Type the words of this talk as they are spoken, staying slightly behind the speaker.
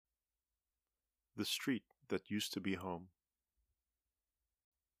The street that used to be home.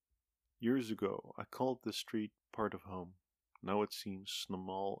 Years ago, I called this street part of home. Now it seems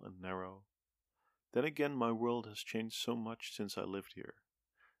small and narrow. Then again, my world has changed so much since I lived here.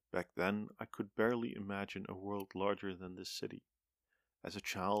 Back then, I could barely imagine a world larger than this city. As a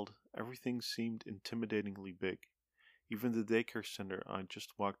child, everything seemed intimidatingly big. Even the daycare center I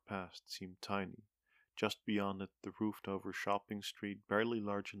just walked past seemed tiny. Just beyond it, the roofed over shopping street barely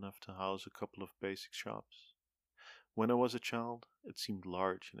large enough to house a couple of basic shops. When I was a child, it seemed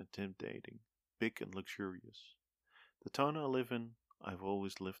large and intimidating, big and luxurious. The town I live in, I've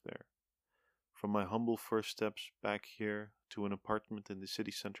always lived there. From my humble first steps back here to an apartment in the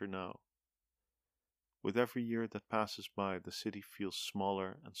city center now. With every year that passes by, the city feels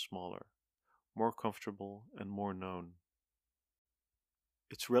smaller and smaller, more comfortable and more known.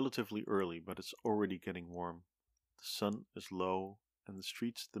 It's relatively early, but it's already getting warm. The sun is low, and the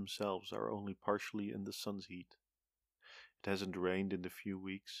streets themselves are only partially in the sun's heat. It hasn't rained in a few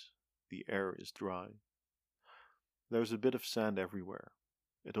weeks. The air is dry. There's a bit of sand everywhere.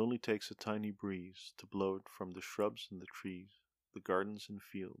 It only takes a tiny breeze to blow it from the shrubs and the trees, the gardens and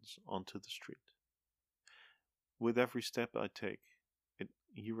fields, onto the street. With every step I take, I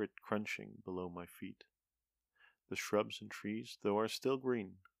hear it crunching below my feet. The shrubs and trees, though, are still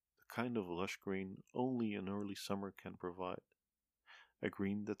green, the kind of lush green only an early summer can provide. A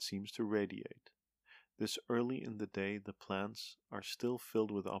green that seems to radiate. This early in the day, the plants are still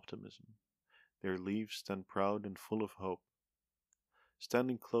filled with optimism. Their leaves stand proud and full of hope.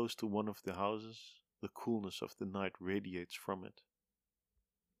 Standing close to one of the houses, the coolness of the night radiates from it.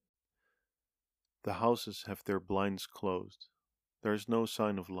 The houses have their blinds closed. There is no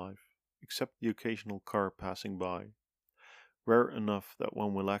sign of life, except the occasional car passing by, rare enough that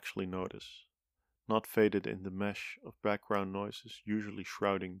one will actually notice, not faded in the mesh of background noises usually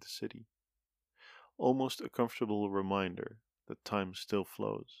shrouding the city. Almost a comfortable reminder that time still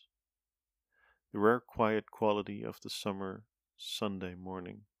flows. The rare quiet quality of the summer Sunday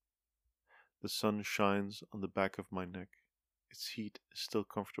morning. The sun shines on the back of my neck. Its heat is still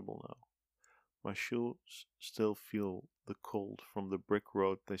comfortable now. My shoes still feel the cold from the brick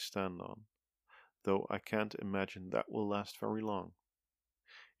road they stand on, though I can't imagine that will last very long.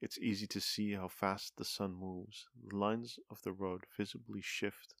 It's easy to see how fast the sun moves. The lines of the road visibly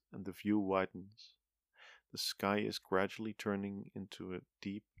shift and the view widens. The sky is gradually turning into a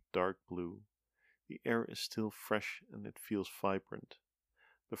deep, dark blue. The air is still fresh and it feels vibrant.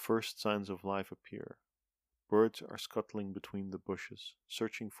 The first signs of life appear. Birds are scuttling between the bushes,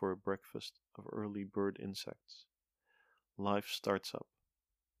 searching for a breakfast of early bird insects. Life starts up.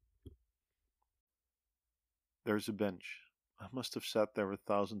 There's a bench. I must have sat there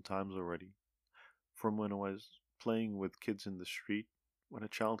 1,000 times already. From when I was playing with kids in the street, when a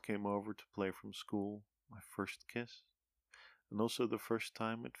child came over to play from school, my first kiss, and also the first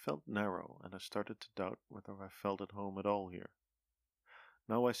time it felt narrow and I started to doubt whether I felt at home at all here.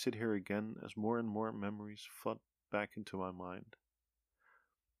 Now I sit here again as more and more memories flood back into my mind.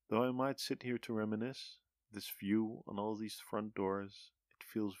 Though I might sit here to reminisce, this view on all these front doors, it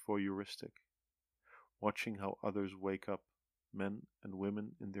feels voyeuristic. Watching how others wake up, men and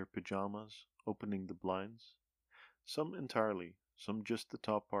women in their pajamas, opening the blinds. Some entirely, some just the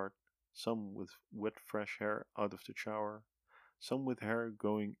top part, some with wet fresh hair out of the shower, some with hair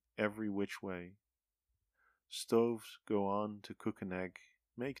going every which way. Stoves go on to cook an egg,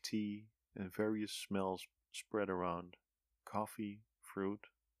 make tea, and various smells spread around. Coffee, fruit,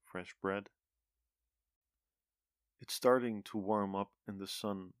 fresh bread. It's starting to warm up in the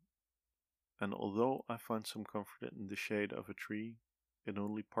sun, and although I find some comfort in the shade of a tree, it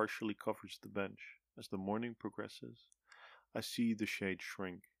only partially covers the bench. As the morning progresses, I see the shade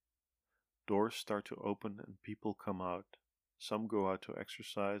shrink. Doors start to open and people come out. Some go out to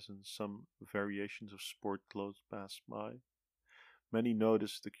exercise and some variations of sport clothes pass by. Many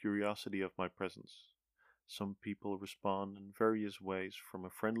notice the curiosity of my presence. Some people respond in various ways, from a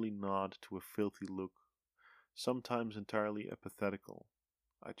friendly nod to a filthy look, sometimes entirely apathetical.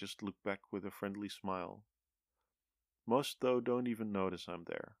 I just look back with a friendly smile. Most, though, don't even notice I'm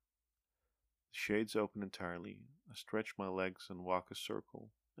there. The shades open entirely. I stretch my legs and walk a circle.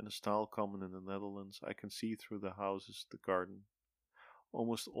 In a style common in the Netherlands, I can see through the houses the garden.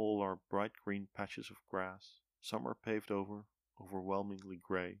 Almost all are bright green patches of grass. Some are paved over, overwhelmingly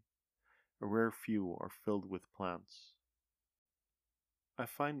grey. A rare few are filled with plants. I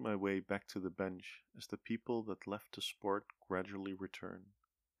find my way back to the bench as the people that left to sport gradually return.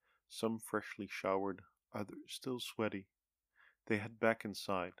 Some freshly showered, others still sweaty. They head back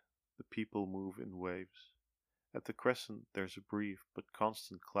inside. The people move in waves. At the crescent there's a brief but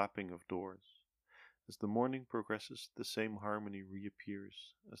constant clapping of doors. As the morning progresses, the same harmony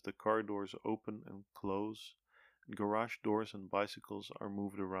reappears as the car doors open and close, and garage doors and bicycles are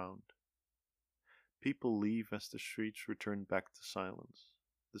moved around. People leave as the streets return back to silence.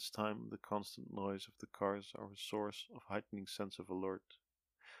 This time, the constant noise of the cars are a source of heightening sense of alert.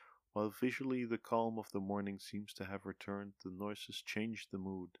 While visually the calm of the morning seems to have returned, the noises change the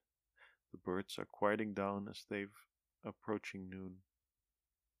mood. The birds are quieting down as they're approaching noon.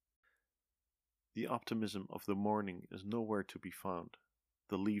 The optimism of the morning is nowhere to be found.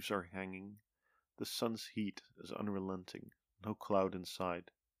 The leaves are hanging, the sun's heat is unrelenting, no cloud in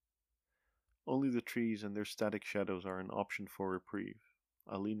sight. Only the trees and their static shadows are an option for reprieve.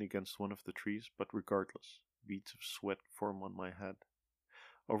 I lean against one of the trees, but regardless, beads of sweat form on my head.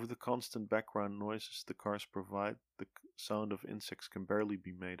 Over the constant background noises the cars provide, the sound of insects can barely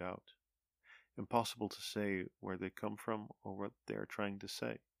be made out. Impossible to say where they come from or what they are trying to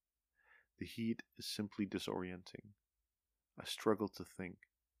say. The heat is simply disorienting. I struggle to think.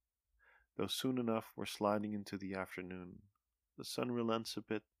 Though soon enough we're sliding into the afternoon. The sun relents a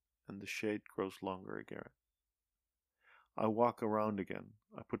bit and the shade grows longer again. I walk around again.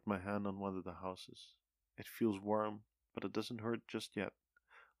 I put my hand on one of the houses. It feels warm, but it doesn't hurt just yet,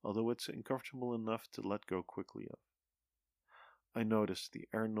 although it's uncomfortable enough to let go quickly of. I notice the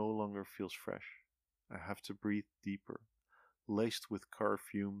air no longer feels fresh. I have to breathe deeper. Laced with car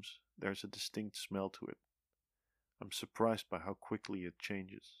fumes, there's a distinct smell to it. I'm surprised by how quickly it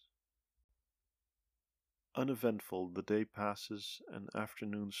changes. Uneventful, the day passes and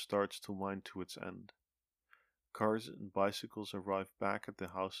afternoon starts to wind to its end. Cars and bicycles arrive back at the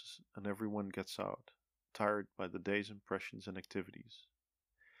houses and everyone gets out, tired by the day's impressions and activities.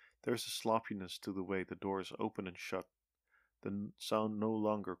 There's a sloppiness to the way the doors open and shut, the sound no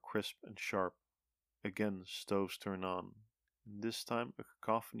longer crisp and sharp. Again, stoves turn on. And this time a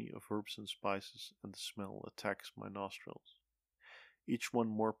cacophony of herbs and spices, and the smell attacks my nostrils. Each one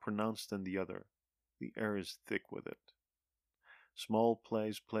more pronounced than the other. The air is thick with it. Small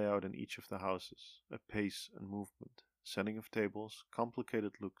plays play out in each of the houses, a pace and movement, setting of tables,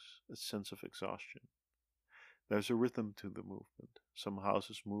 complicated looks, a sense of exhaustion. There's a rhythm to the movement. Some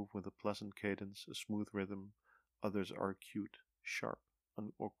houses move with a pleasant cadence, a smooth rhythm. Others are acute, sharp,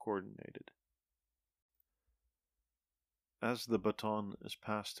 uncoordinated. As the baton is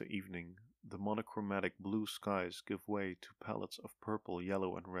passed to evening, the monochromatic blue skies give way to palettes of purple,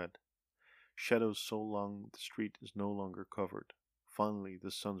 yellow, and red. Shadows so long the street is no longer covered. Finally, the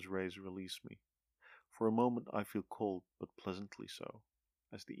sun's rays release me. For a moment I feel cold, but pleasantly so.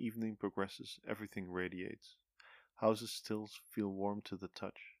 As the evening progresses, everything radiates. Houses still feel warm to the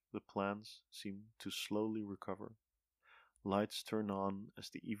touch. The plants seem to slowly recover. Lights turn on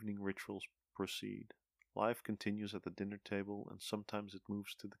as the evening rituals proceed. Life continues at the dinner table and sometimes it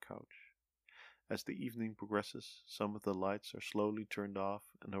moves to the couch. As the evening progresses, some of the lights are slowly turned off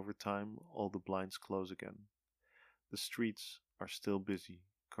and over time all the blinds close again. The streets are still busy,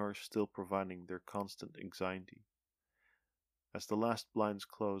 cars still providing their constant anxiety. As the last blinds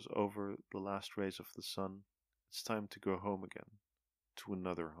close over the last rays of the sun, it's time to go home again, to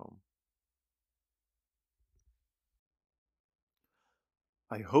another home.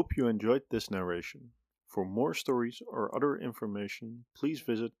 I hope you enjoyed this narration. For more stories or other information, please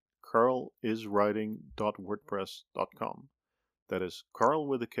visit carliswriting.wordpress.com. That is Carl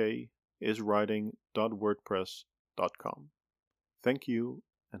with a K, iswriting.wordpress.com. Thank you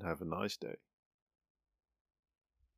and have a nice day.